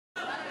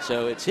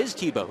So it's his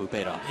Tebow who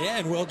paid off. Yeah,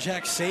 and Will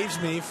Jack saves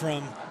me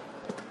from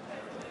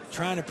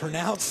trying to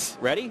pronounce.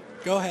 Ready?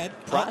 Go ahead.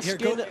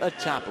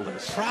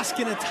 Proskinatopoulos.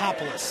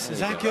 Proskinatopoulos. Is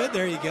that good?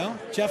 There you go.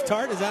 Jeff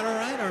Tart, is that all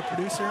right? Our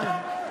producer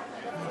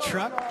in the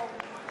truck.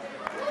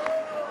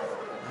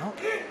 Oh,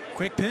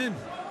 quick pin.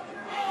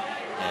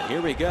 And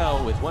here we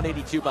go with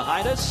 182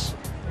 behind us.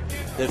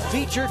 The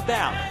featured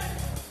bout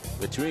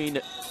between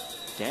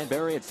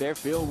Danbury and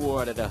Fairfield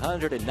Warde at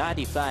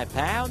 195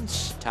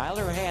 pounds.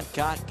 Tyler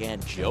Hancock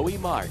and Joey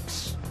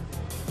Marx.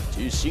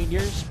 Two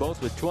seniors,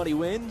 both with 20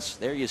 wins.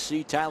 There you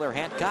see Tyler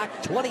Hancock,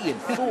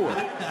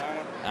 20-4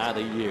 out of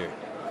the year.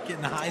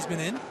 Getting the Heisman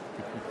in.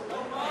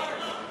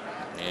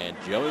 And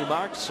Joey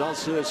Marx,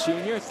 also a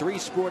senior,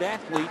 three-sport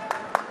athlete.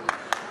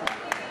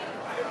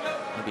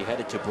 He'll be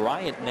headed to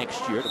Bryant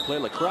next year to play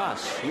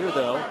lacrosse. Here,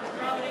 though,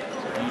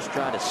 he's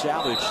trying to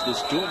salvage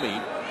this dual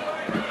meet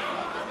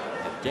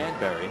at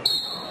Danbury.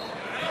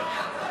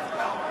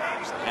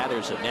 The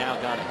Hatters have now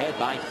gone ahead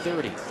by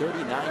 30,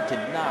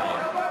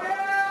 39-9.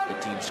 The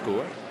team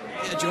score.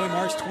 Yeah, Joey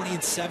Marx,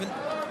 20-7,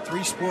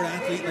 three-sport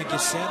athlete, like you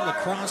said,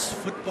 lacrosse,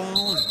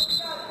 football, and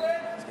he's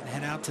going to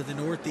head out to the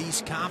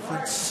Northeast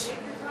Conference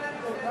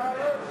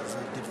as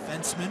a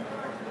defenseman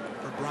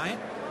for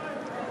Bryant.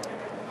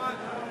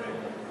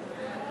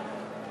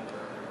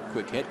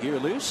 Quick headgear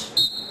loose.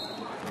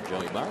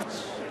 Joey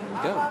Marx. Here we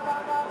go.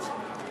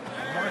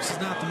 Marx is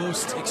not the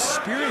most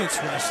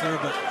experienced wrestler,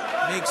 but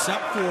makes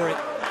up for it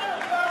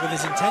with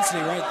his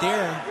intensity right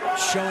there,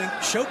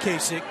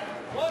 showcasing.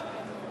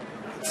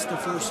 It's the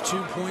first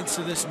 2 points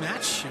of this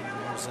match, and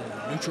there's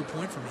a neutral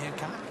point from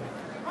Hancock.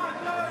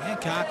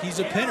 Hancock, he's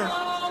a pinner,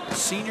 a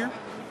senior.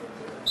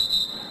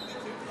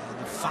 And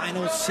the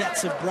final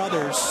sets of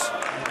brothers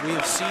that we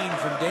have seen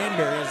from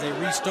Danbury as they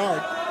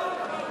restart.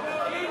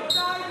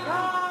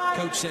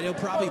 Coach said he'll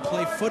probably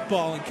play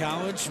football in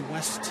college,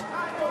 Western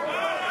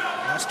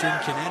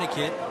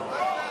Connecticut.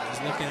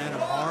 He's looking at him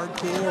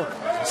hardcore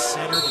as a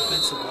center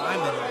defensive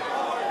lineman. You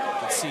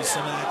can see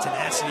some of that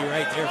tenacity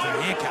right there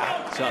from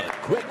Hancock. Saw the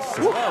quick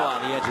throw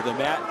on the edge of the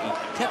mat. He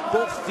kept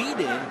both feet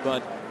in,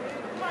 but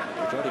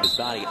majority of his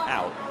body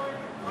out.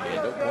 And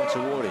no points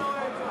awarded.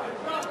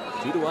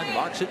 2-1,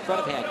 Marx in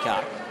front of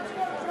Hancock.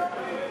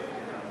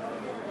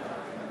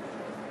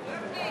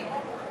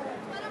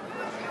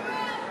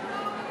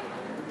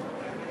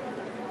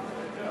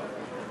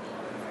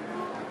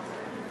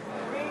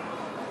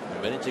 A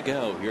minute to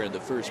go here in the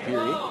first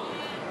period.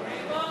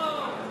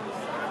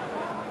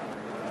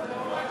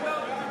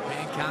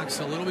 Hancock's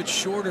a little bit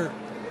shorter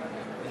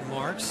than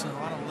Marx. A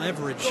lot of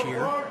leverage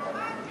here.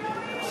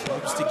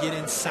 Hopes to get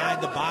inside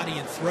the body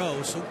and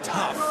throw. So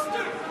tough.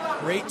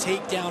 Great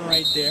takedown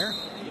right there.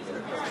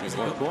 2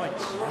 more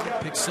points.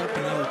 Picks up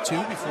another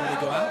 2 before they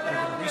go out. They're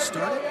going to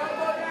restart it.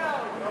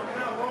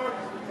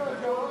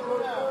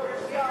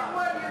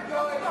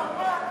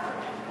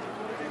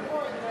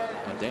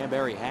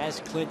 Danbury has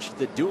clinched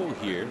the duel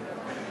here.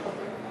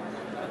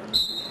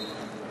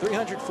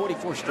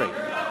 344 straight.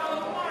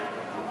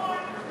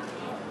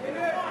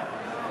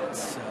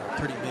 It's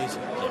pretty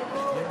amazing. You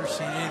ever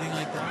seen anything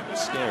like that?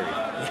 Scary.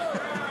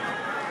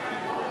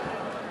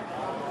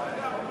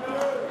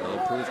 They'll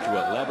improve to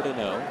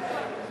 11-0.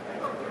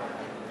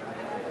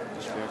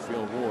 This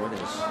Fairfield Warde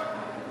has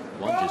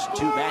won just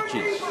 2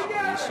 matches.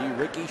 You see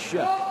Ricky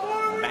Shook,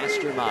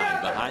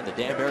 mastermind behind the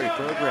Danbury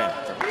program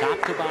from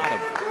top to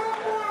bottom.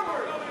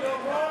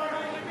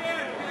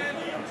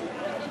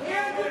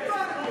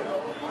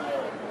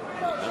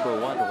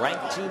 #1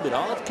 ranked team in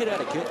all of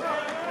Connecticut,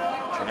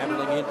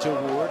 traveling into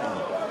Warde and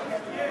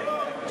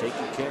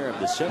taking care of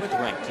the 7th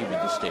ranked team in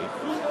the state.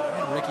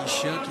 And Ricky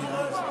Shook, you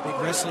know, he's a big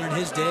wrestler in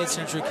his day at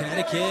Central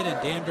Connecticut and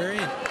Danbury,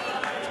 and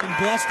he's been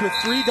blessed with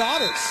 3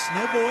 daughters.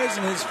 No boys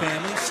in his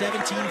family,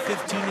 17,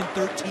 15, and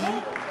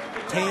 13.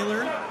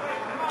 Taylor,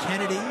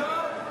 Kennedy,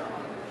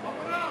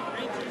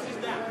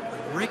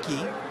 and Ricky.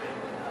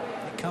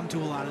 They come to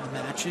a lot of the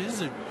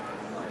matches. A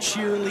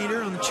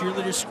cheerleader on the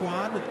cheerleader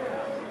squad with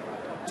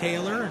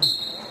Taylor, and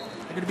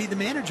they're going to be the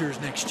managers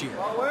next year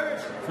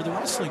for the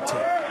wrestling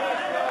team.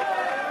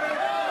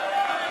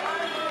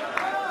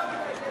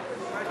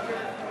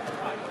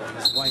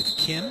 His wife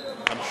Kim.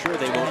 I'm sure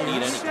they won't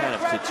need any kind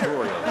of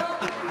tutorial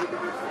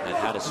on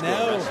how to score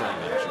wrestling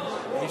matches.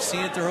 They've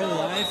seen it their whole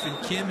life,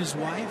 and Kim, his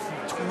wife,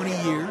 20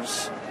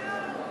 years.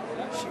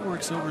 She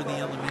works over the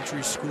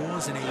elementary school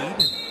as an aide.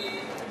 And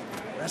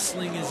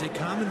wrestling is a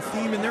common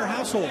theme in their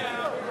household.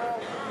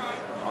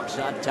 Marx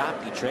on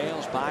top, he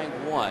trails by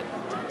 1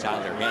 to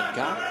Tyler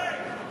Hancock.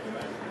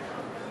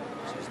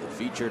 This is the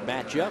featured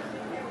matchup.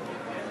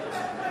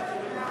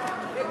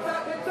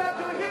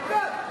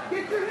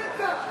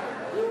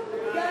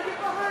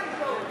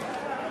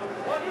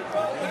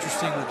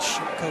 Interesting with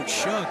Coach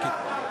Shook,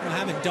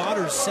 having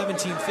daughters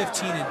 17,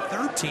 15, and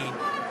 13.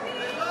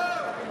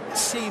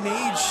 Same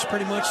age,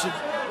 pretty much, of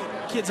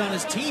kids on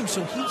his team.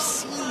 So he's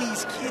seen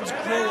these kids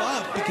grow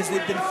up because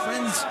they've been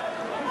friends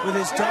with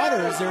his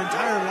daughters their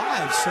entire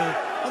lives. So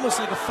almost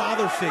like a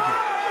father figure.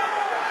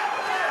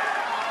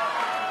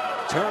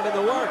 turn in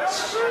the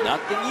works.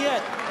 Nothing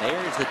yet.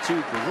 There's the 2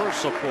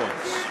 reversal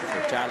points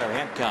for Tyler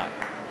Hancock.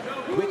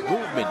 Quick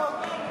movement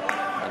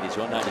on these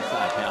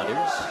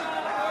 195-pounders.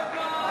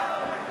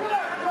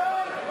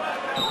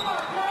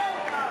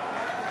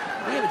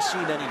 We haven't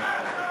seen any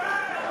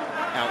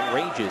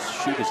outrageous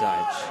shoe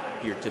designs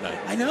here tonight.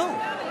 I know.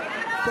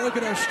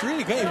 Broken our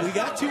streak. Hey, we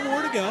got 2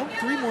 more to go.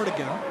 3 more to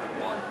go.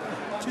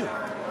 2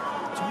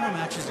 more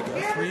matches to go.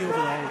 3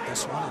 overall with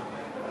this one.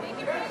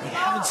 We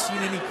haven't seen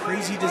any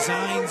crazy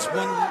designs.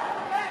 1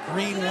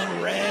 green,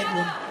 1 red,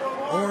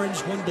 1 orange,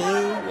 1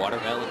 blue.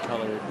 Watermelon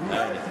colored.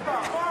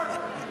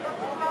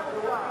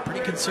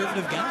 Pretty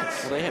conservative guys.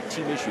 Well, they have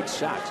team-issued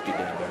socks, do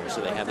Danbury,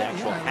 so they have the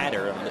actual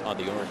Hatter on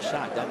the orange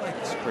sock.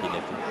 That's pretty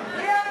nifty.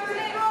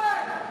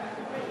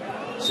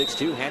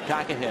 6-2,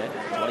 Hancock ahead.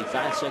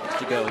 25 seconds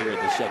to go here in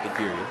the second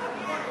period.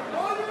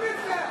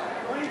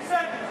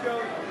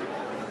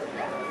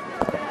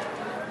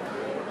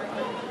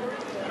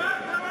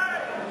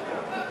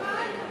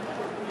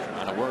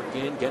 Trying to work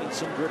in, getting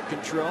some grip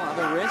control on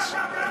the wrist.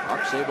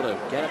 Marx able to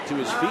get up to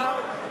his feet.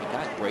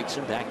 Hancock breaks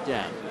him back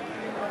down.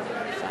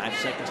 5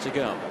 seconds to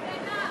go.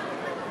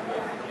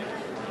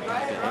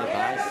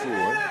 Ahead by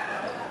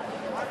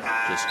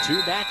 4. Just 2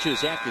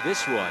 matches after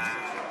this one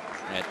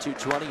at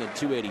 220 and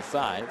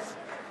 285.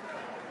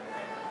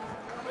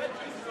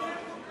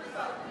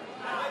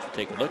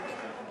 Take a look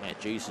at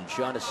Jason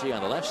Shaughnessy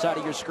on the left side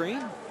of your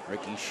screen.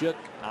 Ricky Shook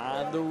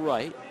on the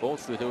right,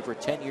 both with over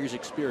 10 years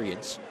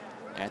experience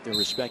at their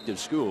respective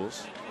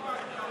schools.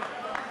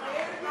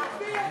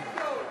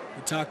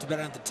 We talked about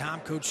it at the time.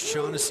 Coach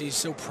Shaughnessy is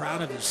so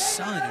proud of his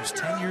son, who's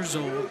 10 years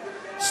old,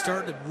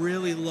 starting to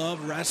really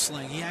love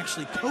wrestling. He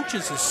actually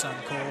coaches his son,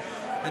 Cole,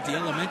 at the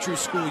elementary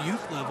school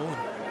youth level.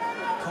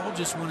 And Cole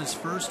just won his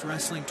first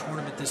wrestling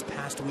tournament this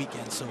past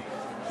weekend, so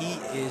he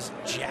is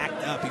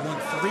jacked up. He won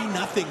 3-0,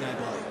 I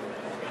believe.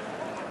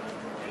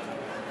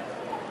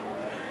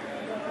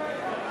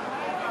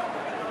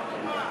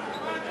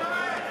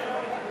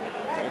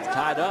 Both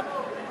tied up.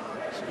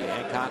 See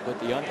Hancock with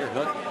the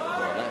underhook.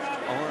 The left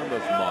arm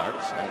of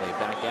Marx. And they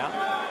back out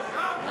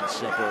and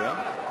separate.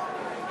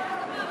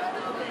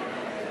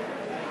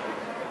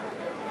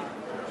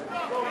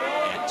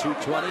 At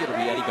 220, it'll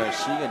be Eddie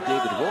Garcia and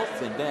David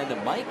Wolf. And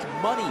then Mike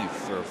Money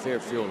for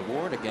Fairfield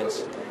Warde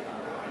against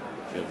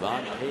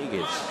Javon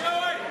Pegas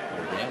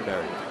for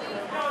Danbury.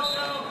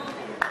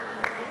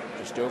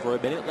 Just over a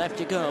minute left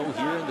to go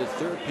here in the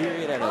third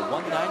period at a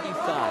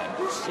 195.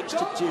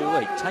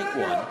 6-2, a tight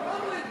one.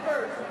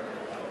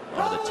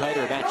 One of the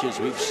tighter matches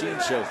we've seen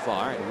so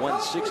far. At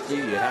 160,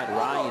 you had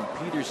Ryan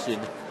Peterson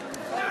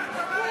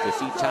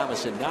defeat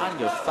Thomas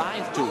Anania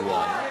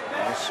 5-1.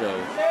 Also,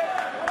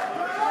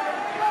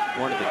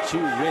 one of the 2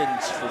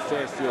 wins for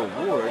Fairfield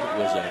Warde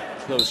was a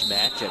close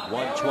match at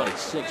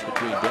 126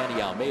 between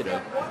Danny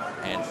Almeida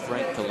and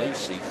Frank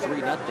Calesi.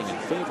 3-0 in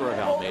favor of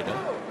Almeida.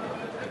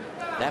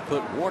 That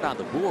put Warde on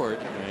the board,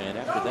 and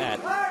after that,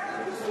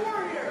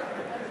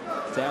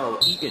 Farrell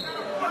Egan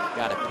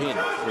got a pin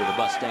for the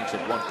Mustangs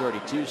at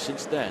 132.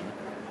 Since then,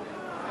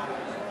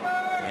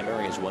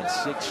 Danbury has won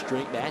 6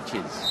 straight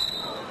matches.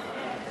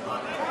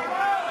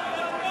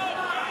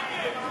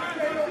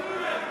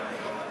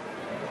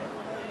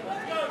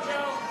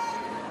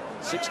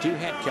 .62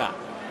 Hancock.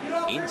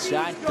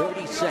 Inside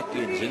 30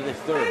 seconds in the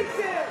third.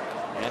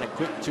 And a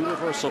quick 2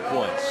 reversal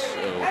points.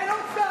 So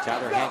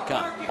Tyler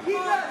Hancock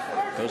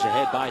goes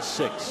ahead by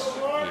 6.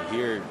 You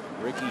hear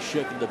Ricky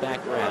Shook in the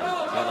background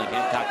telling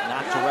Hancock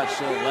not to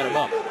wrestle and let him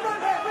up.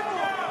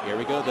 Here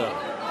we go though.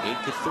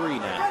 8-3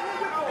 now.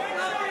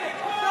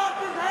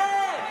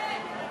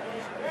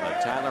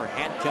 But Tyler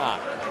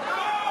Hancock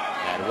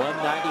at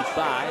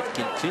 195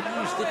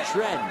 continues the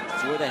trend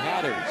for the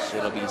Hatters.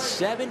 It'll be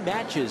 7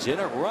 matches in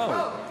a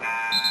row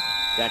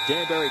that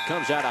Danbury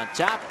comes out on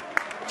top.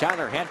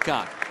 Tyler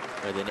Hancock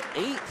with an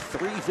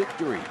 8-3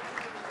 victory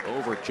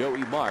over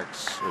Joey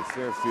Marx of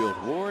Fairfield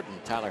Warde,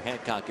 and Tyler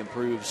Hancock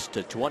improves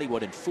to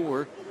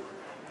 21-4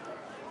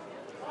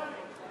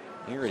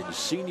 here in the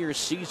senior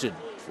season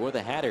for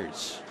the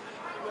Hatters.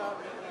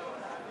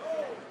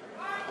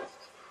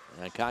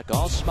 Hancock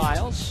all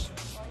smiles.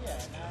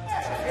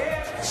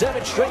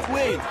 7 straight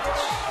wins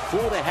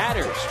for the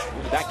Hatters.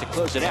 Back to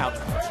close it out.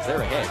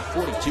 They're ahead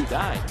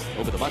 42-9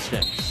 over the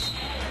Mustangs.